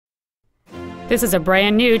This is a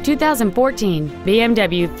brand new 2014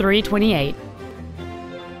 BMW 328.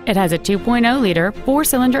 It has a 2.0-liter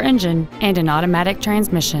four-cylinder engine and an automatic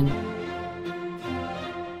transmission.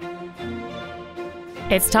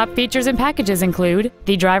 Its top features and packages include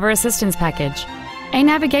the driver assistance package, a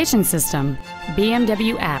navigation system,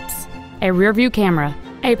 BMW apps, a rear-view camera,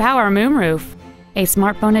 a power moonroof, a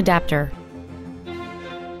smartphone adapter,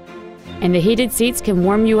 and the heated seats can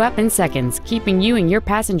warm you up in seconds, keeping you and your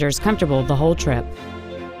passengers comfortable the whole trip.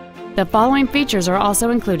 The following features are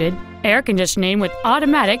also included: air conditioning with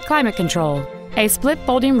automatic climate control, a split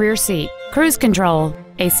folding rear seat, cruise control,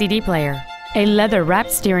 a CD player, a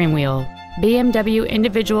leather-wrapped steering wheel, BMW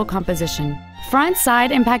individual composition, front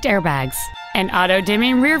side impact airbags, an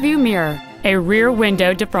auto-dimming rear-view mirror, a rear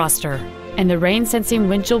window defroster, and the rain-sensing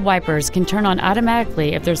windshield wipers can turn on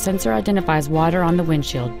automatically if their sensor identifies water on the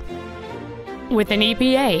windshield. With an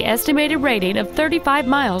EPA estimated rating of 35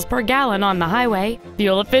 miles per gallon on the highway,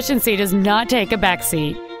 fuel efficiency does not take a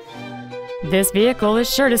backseat. This vehicle is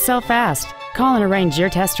sure to sell fast. Call and arrange your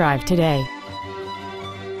test drive today.